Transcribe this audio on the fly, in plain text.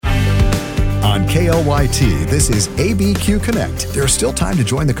KLYT, this is ABQ Connect. There's still time to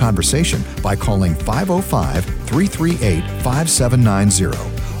join the conversation by calling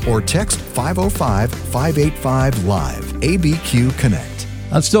 505-338-5790 or text 505-585-LIVE. ABQ Connect.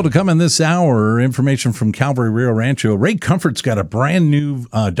 Still to come in this hour, information from Calvary Rio Rancho. Ray Comfort's got a brand new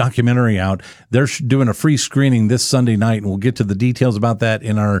documentary out. They're doing a free screening this Sunday night, and we'll get to the details about that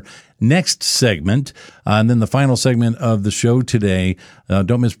in our next segment. And then the final segment of the show today,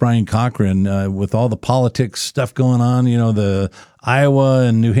 don't miss Brian Cochran with all the politics stuff going on, the Iowa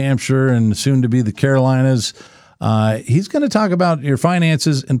and New Hampshire and soon to be the Carolinas. He's going to talk about your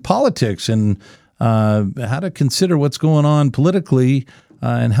finances and politics and how to consider what's going on politically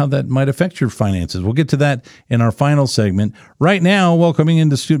and how that might affect your finances. We'll get to that in our final segment. Right now, welcoming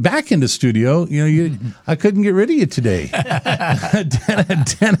back into studio. I couldn't get rid of you today.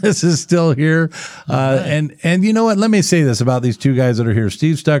 Dennis is still here, and you know what? Let me say this about these two guys that are here: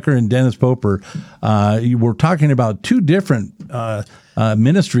 Steve Stucker and Dennis Poper. We're talking about two different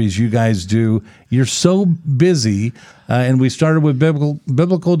ministries you guys do. You're so busy, and we started with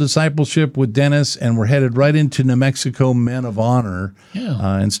biblical discipleship with Dennis, and we're headed right into New Mexico Men of Honor. Yeah.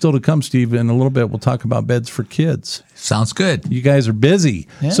 And still to come, Steve, in a little bit, we'll talk about Beds for Kids. Sounds good. You guys are busy.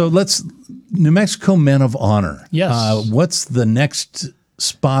 Yeah. So New Mexico Men of Honor. Yes. What's the next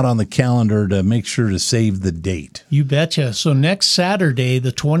spot on the calendar to make sure to save the date? You betcha. So next Saturday,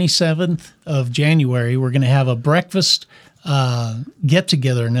 the 27th of January, we're going to have a breakfast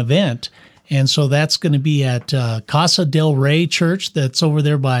get-together, an event. And so that's going to be at Casa del Rey Church that's over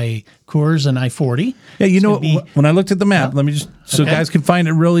there by Coors and I-40. Yeah, when I looked at the map, let me just, guys can find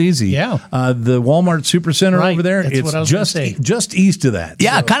it real easy. Yeah. The Walmart Supercenter over there, it's just east of that.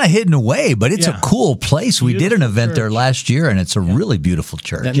 Yeah, kind of hidden away, but it's a cool place. We did an event there last year, and it's a really beautiful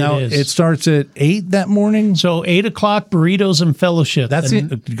church. Now, it starts at 8 that morning? So 8 o'clock, burritos and fellowship. That's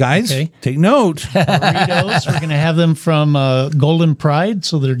it. Guys, take note. Burritos, we're going to have them from Golden Pride,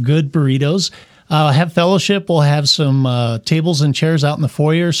 so they're good burritos. Have fellowship. We'll have some tables and chairs out in the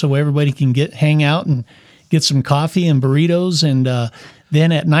foyer so everybody can hang out and get some coffee and burritos. And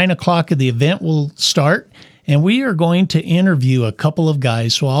then at 9 o'clock the event will start. And we are going to interview a couple of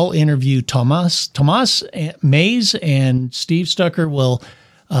guys. So I'll interview Tomas Mays, and Steve Stucker will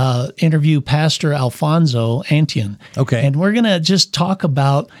interview Pastor Alfonso Antian. Okay. And we're going to just talk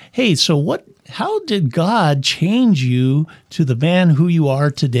about, how did God change you to the man who you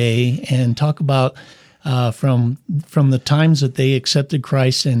are today, and talk about from the times that they accepted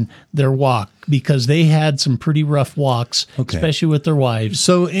Christ and their walk, because they had some pretty rough walks, especially with their wives.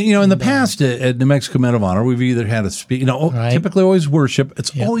 So, in the past at New Mexico Men of Honor, we've either had typically always worship.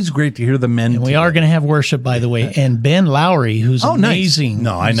 It's always great to hear the men. And we are going to have worship, by the way. And Ben Lowry, who's amazing.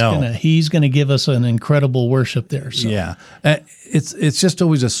 Nice. No, I know. He's going to give us an incredible worship there. So. Yeah. It's just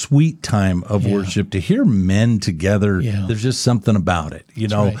always a sweet time of worship to hear men together. Yeah. There's just something about it,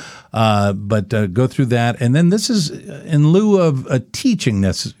 Right. But go through that. And then this is in lieu of a teaching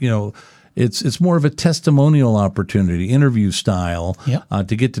this, It's more of a testimonial opportunity, interview style,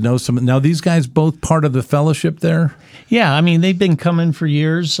 to get to know some. Now, these guys both part of the fellowship there? Yeah, I mean, they've been coming for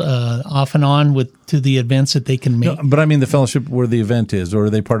years, off and on to the events that they can make. No, but I mean the fellowship where the event is, or are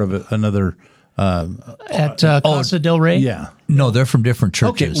they part of another? At Casa del Rey? Yeah. No, they're from different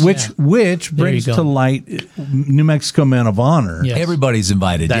churches. Okay, which brings to light New Mexico Men of Honor. Yes. Everybody's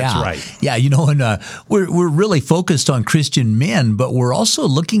invited. That's right. Yeah, and we're really focused on Christian men, but we're also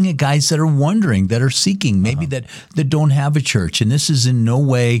looking at guys that are wondering, that are seeking, maybe that don't have a church. And this is in no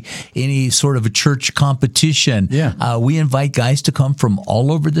way any sort of a church competition. Yeah. We invite guys to come from all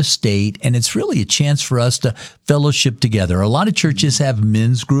over the state, and it's really a chance for us to fellowship together. A lot of churches have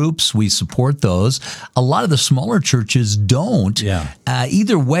men's groups. We support those. A lot of the smaller churches don't. Yeah.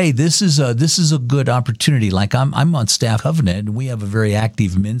 Either way, this is a good opportunity. Like I'm on staff Covenant, and we have a very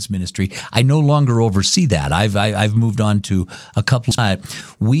active men's ministry. I no longer oversee that. I've moved on to a couple.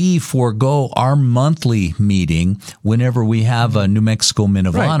 We forego our monthly meeting whenever we have a New Mexico Men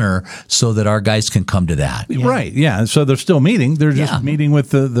of Honor, so that our guys can come to that. Yeah. Right. Yeah. So they're still meeting. They're just meeting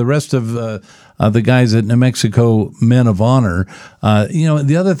with the rest of the guys at New Mexico Men of Honor.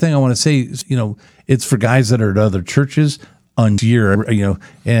 The other thing I want to say is, it's for guys that are at other churches. Year,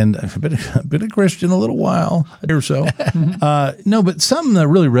 and I've been a Christian a little while or so. No, but something that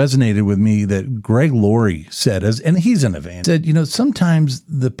really resonated with me that Greg Laurie said, and he's an evangelist, said, sometimes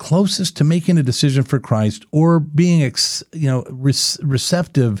the closest to making a decision for Christ or being,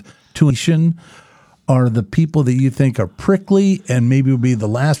 receptive to mission are the people that you think are prickly and maybe will be the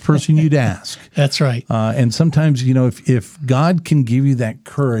last person you'd ask. That's right. And sometimes, if God can give you that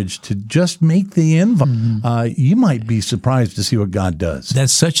courage to just make the invite, you might be surprised to see what God does.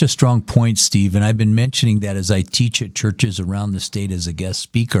 That's such a strong point, Steve. And I've been mentioning that as I teach at churches around the state as a guest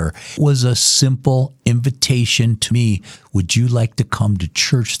speaker. It was a simple invitation to me. Would you like to come to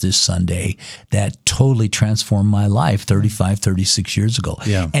church this Sunday? That totally transformed my life 35, 36 years ago.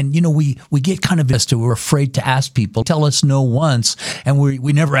 Yeah. And, we get kind of we're afraid to ask people, tell us no once, and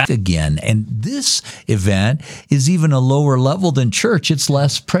we never ask again. And this event is even a lower level than church. It's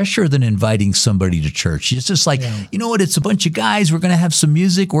less pressure than inviting somebody to church. It's just like, you know what? It's a bunch of guys. We're going to have some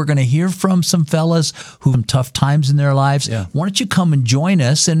music. We're going to hear from some fellas who have tough times in their lives. Yeah. Why don't you come and join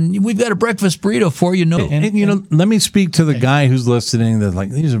us? And we've got a breakfast burrito for you. And let me speak to the guy who's listening. That's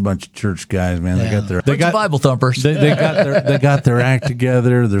like, these are a bunch of church guys, man. They got Bible thumpers. They got their act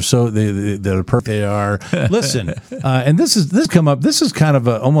together. They're perfect. They are. Listen, and this come up. This is kind of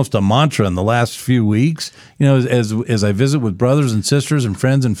almost a mantra in the last few weeks. As I visit with brothers and sisters and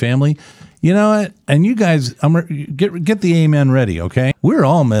friends and family. You know what? And you guys, get the amen ready, okay? We're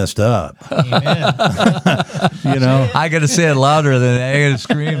all messed up. Amen. I got to say it louder than I got to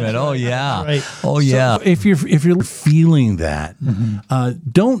scream it. Oh yeah. Right. Oh yeah. So if you're feeling that,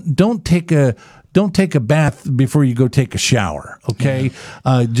 don't take a bath before you go take a shower, okay?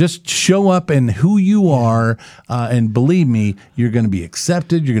 Just show up and who you are, and believe me, you're going to be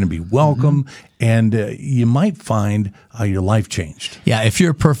accepted, you're going to be welcome, and you might find your life changed. Yeah, if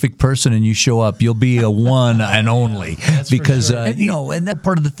you're a perfect person and you show up, you'll be a one and only. Because sure. And that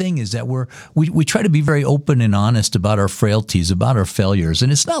part of the thing is that we try to be very open and honest about our frailties, about our failures,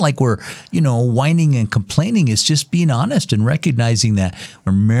 and it's not like we're whining and complaining. It's just being honest and recognizing that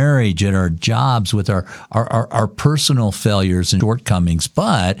our marriage, at our jobs, with our personal failures and shortcomings.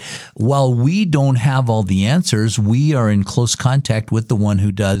 But while we don't have all the answers, we are in close contact with the one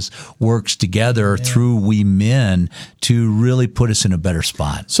who works together through we men to really put us in a better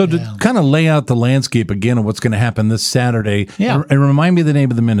spot. So to kind of lay out the landscape again of what's going to happen this Saturday, and remind me the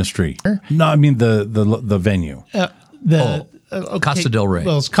name of the ministry. No, I mean the venue. Casa del Rey.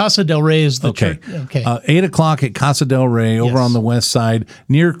 Well, Casa del Rey is the church. Okay. 8:00 at Casa del Rey over on the west side,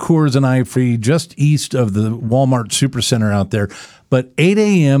 near Coors and I-Free, just east of the Walmart Supercenter out there. But 8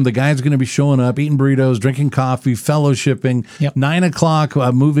 a.m., the guys are going to be showing up, eating burritos, drinking coffee, fellowshipping. 9 o'clock,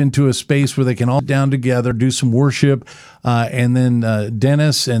 move into a space where they can all sit down together, do some worship. And then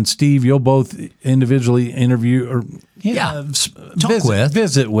Dennis and Steve, you'll both individually interview or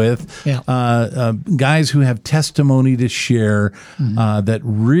visit with guys who have testimony to share that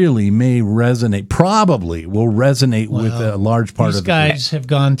really may resonate, probably will resonate with a large part of the These guys have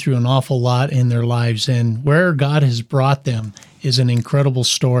gone through an awful lot in their lives, and where God has brought them is an incredible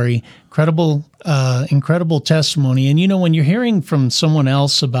story, incredible testimony. And when you're hearing from someone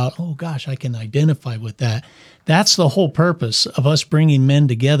else about, oh gosh, I can identify with that. That's the whole purpose of us bringing men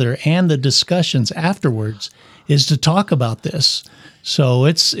together, and the discussions afterwards is to talk about this. So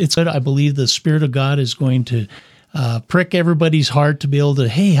it's I believe the Spirit of God is going to prick everybody's heart to be able to,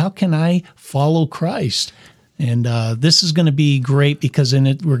 hey, how can I follow Christ? And this is going to be great because in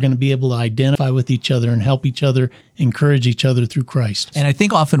it we're going to be able to identify with each other and help each other, encourage each other through Christ. And I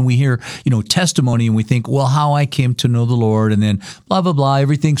think often we hear, testimony and we think, well, how I came to know the Lord and then blah, blah, blah,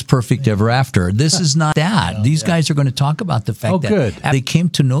 everything's perfect ever after. This is not that. These guys are going to talk about the fact that after they came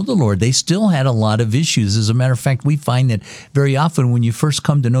to know the Lord, they still had a lot of issues. As a matter of fact, we find that very often when you first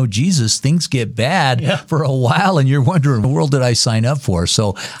come to know Jesus, things get bad for a while and you're wondering, what world did I sign up for?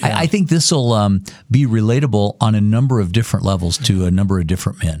 So I think this will be relatable on a number of different levels to a number of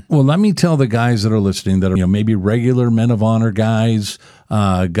different men. Well, let me tell the guys that are listening that are maybe regular men of honor guys,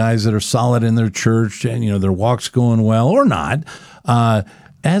 guys that are solid in their church and their walk's going well or not.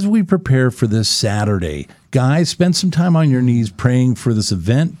 As we prepare for this Saturday, guys, spend some time on your knees praying for this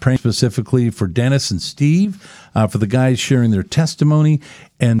event, praying specifically for Dennis and Steve, for the guys sharing their testimony.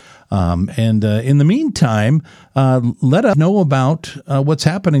 And in the meantime, let us know about what's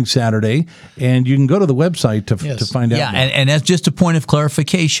happening Saturday, and you can go to the website to find out. Yeah, and as just a point of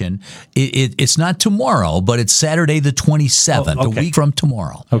clarification, it's not tomorrow, but it's Saturday the 27th, a week from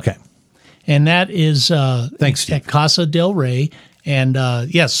tomorrow. Okay. And that is Thanks, Steve. At Casa del Rey. And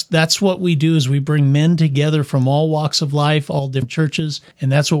yes, that's what we do is we bring men together from all walks of life, all different churches.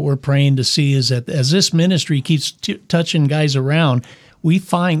 And that's what we're praying to see is that as this ministry keeps touching guys around, we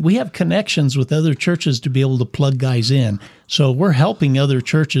have connections with other churches to be able to plug guys in. So we're helping other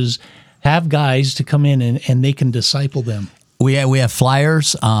churches have guys to come in and they can disciple them. We have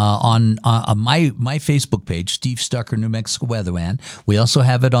flyers on my Facebook page, Steve Stucker, New Mexico Weatherman. We also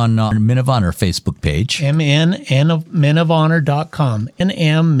have it on our Men of Honor Facebook page. menofhonor.com.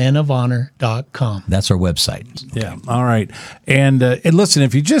 nmmenofhonor.com. That's our website. Yeah. All right. And listen,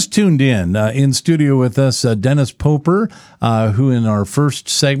 if you just tuned in studio with us, Dennis Poper, who in our first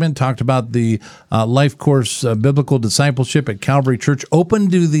segment talked about the Life Course Biblical Discipleship at Calvary Church, open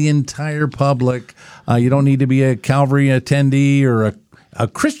to the entire public. You don't need to be a Calvary attendee or a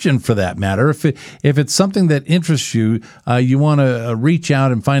Christian for that matter. If it's something that interests you, you want to reach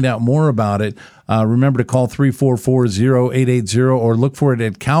out and find out more about it, remember to call 344-0880 or look for it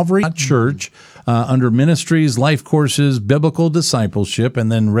at Calvary Church under Ministries, Life Courses, Biblical Discipleship,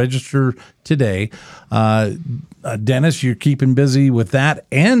 and then register today. Dennis, you're keeping busy with that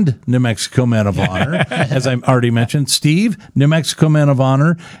and New Mexico Men of Honor, as I already mentioned. Steve, New Mexico Men of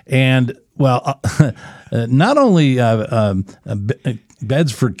Honor, and not only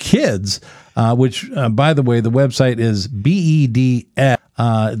beds for kids, which, by the way, the website is BEDS,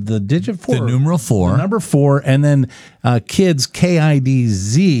 the digit 4. The numeral 4. The number 4, and then kids,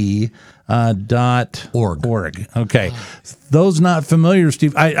 KIDZ. .org. Okay. Those not familiar,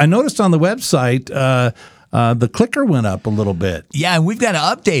 Steve. I noticed on the website the clicker went up a little bit. Yeah, and we've got to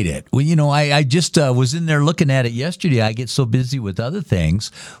update it. Well, I just was in there looking at it yesterday. I get so busy with other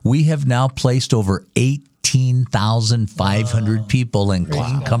things. We have now placed over 18,500 people in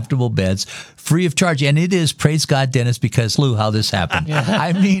clean, comfortable beds, free of charge. And it is, praise God, Dennis, because clue how this happened.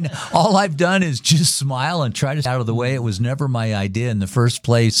 I mean, all I've done is just smile and try to get out of the way. It was never my idea in the first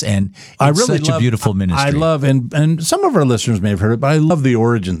place, and it's such a beautiful ministry. I love, and some of our listeners may have heard it, but I love the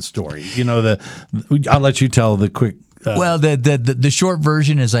origin story. I'll let you tell the quick. Well, the short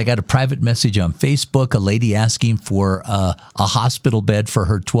version is I got a private message on Facebook, a lady asking for a hospital bed for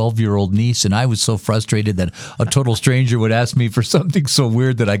her 12-year-old niece, and I was so frustrated that a total stranger would ask me for something so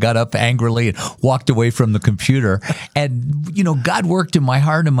weird that I got up angrily and walked away from the computer. And, God worked in my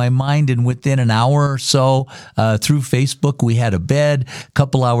heart and my mind, and within an hour or so through Facebook, we had a bed. A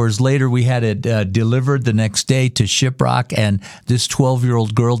couple hours later, we had it delivered the next day to Shiprock, and this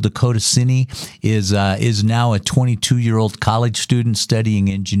 12-year-old girl, Dakota Sinney, is now a 22-year-old college student studying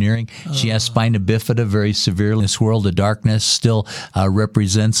engineering. She has spina bifida very severely. This world of darkness still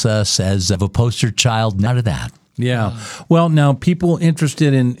represents us as a poster child. None of that. Yeah. Well, now people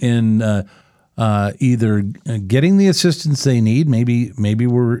interested in either getting the assistance they need. Maybe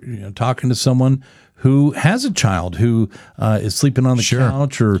we're talking to someone who has a child who is sleeping on the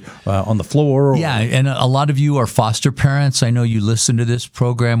couch or on the floor. Yeah, and a lot of you are foster parents. I know you listen to this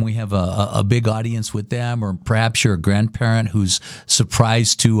program. We have a big audience with them, or perhaps you're a grandparent who's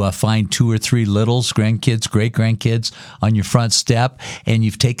surprised to find 2 or 3 littles, grandkids, great-grandkids on your front step, and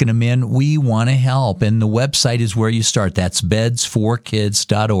you've taken them in. We want to help, and the website is where you start. That's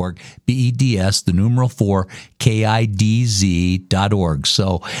beds4kids.org, BEDS, the numeral 4, KIDZ.org.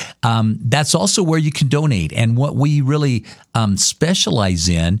 So that's also where you can donate. And what we really specialize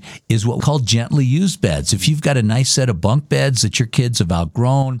in is what we call gently used beds. If you've got a nice set of bunk beds that your kids have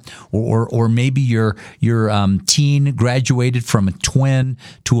outgrown, or maybe your teen graduated from a twin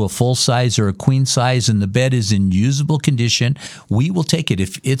to a full size or a queen size, and the bed is in usable condition, we will take it.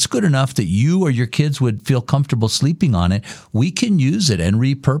 If it's good enough that you or your kids would feel comfortable sleeping on it, we can use it and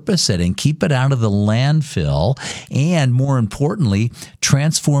repurpose it and keep it out of the landfill, and more importantly,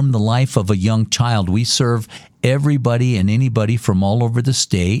 transform the life of a young child. We serve everybody and anybody from all over the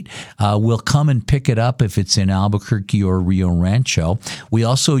state. Will come and pick it up if it's in Albuquerque or Rio Rancho. We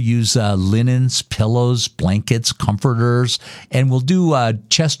also use linens, pillows, blankets, comforters, and we'll do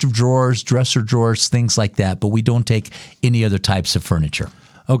chest of drawers, dresser drawers, things like that, but we don't take any other types of furniture.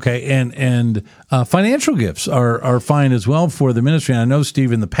 Okay, and financial gifts are fine as well for the ministry. And I know,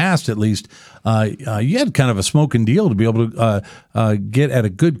 Steve, in the past at least, you had kind of a smoking deal to be able to get at a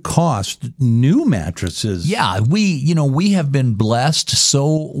good cost new mattresses. Yeah, we have been blessed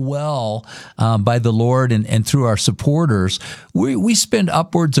so well by the Lord and through our supporters. We spend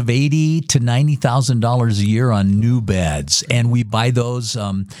upwards of $80,000 to $90,000 a year on new beds, and we buy those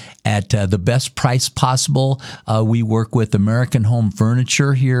at the best price possible. We work with American Home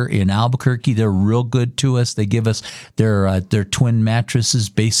Furniture here in Albuquerque. They're real good to us. They give us their twin mattresses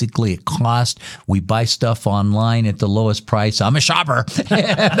basically at cost. We buy stuff online at the lowest price. I'm a shopper.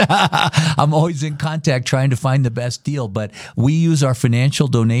 I'm always in contact trying to find the best deal, but we use our financial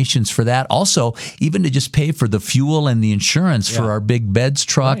donations for that. Also, even to just pay for the fuel and the insurance for our big beds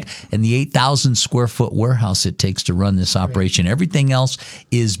truck and the 8,000 square foot warehouse it takes to run this operation. Everything else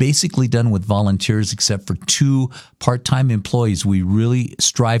is basically done with volunteers except for 2 part-time employees. We really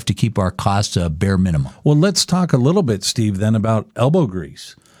strive to keep our costs a bare minimum. Well, let's talk a little bit, Steve, then about elbow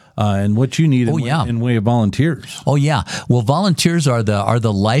grease. And what you need in way of volunteers. Oh yeah, well, volunteers are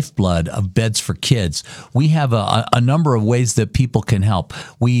the lifeblood of Beds for Kids. We have a number of ways that people can help.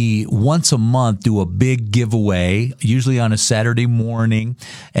 We once a month do a big giveaway, usually on a Saturday morning,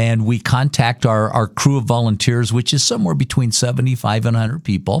 and we contact our crew of volunteers, which is somewhere between 75 and 100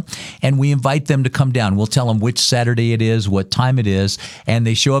 people, and we invite them to come down. We'll tell them which Saturday it is, what time it is, and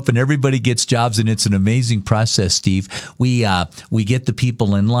they show up, and everybody gets jobs, and it's an amazing process, Steve. We get the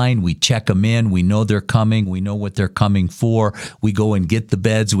people in line. We check them in. We know they're coming. We know what they're coming for. We go and get the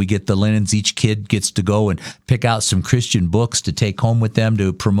beds. We get the linens. Each kid gets to go and pick out some Christian books to take home with them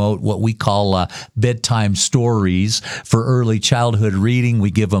to promote what we call bedtime stories for early childhood reading. We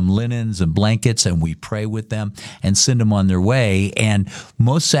give them linens and blankets, and we pray with them and send them on their way. And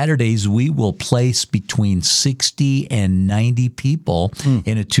most Saturdays, we will place between 60 and 90 people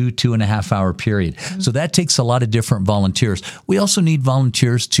in a 2.5 hour period. So that takes a lot of different volunteers. We also need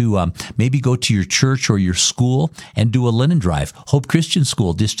volunteers to maybe go to your church or your school and do a linen drive. Hope Christian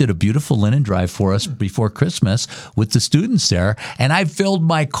School just did a beautiful linen drive for us before Christmas with the students there. And I filled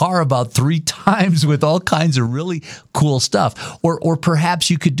my car about 3 times with all kinds of really cool stuff. Or perhaps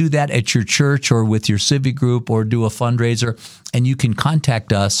you could do that at your church or with your civic group or do a fundraiser. And you can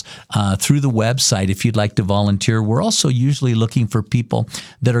contact us through the website if you'd like to volunteer. We're also usually looking for people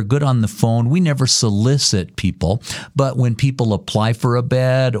that are good on the phone. We never solicit people, but when people apply for a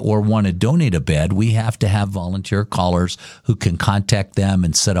bed or want to donate a bed, we have to have volunteer callers who can contact them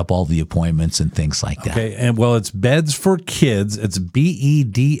and set up all the appointments and things like that. Okay, and well, it's Beds for Kids. It's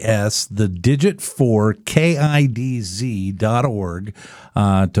BEDS, the digit 4, KIDZ.org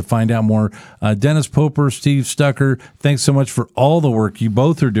to find out more. Dennis Poper, Steve Stucker, thanks so much for all the work you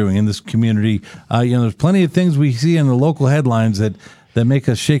both are doing in this community. There's plenty of things we see in the local headlines that make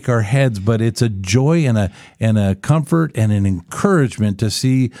us shake our heads, but it's a joy and a comfort and an encouragement to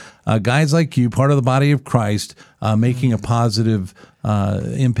see guys like you, part of the body of Christ, making a positive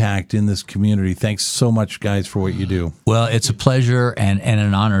impact in this community. Thanks so much, guys, for what you do. Well, it's a pleasure and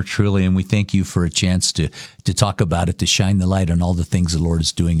an honor, truly, and we thank you for a chance to talk about it, to shine the light on all the things the Lord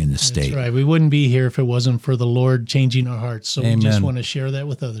is doing in this state. That's right. We wouldn't be here if it wasn't for the Lord changing our hearts, so Amen. We just want to share that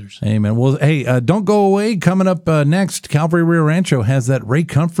with others. Amen. Well, hey, don't go away. Coming up next, Calvary Rio Rancho has that Ray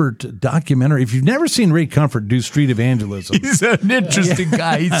Comfort documentary. If you've never seen Ray Comfort do street evangelism, he's an interesting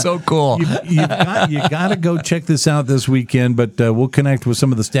guy. He's so cool. You got to go check this out this weekend, but we'll connect with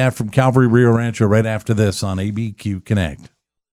some of the staff from Calvary Rio Rancho right after this on ABQ Connect.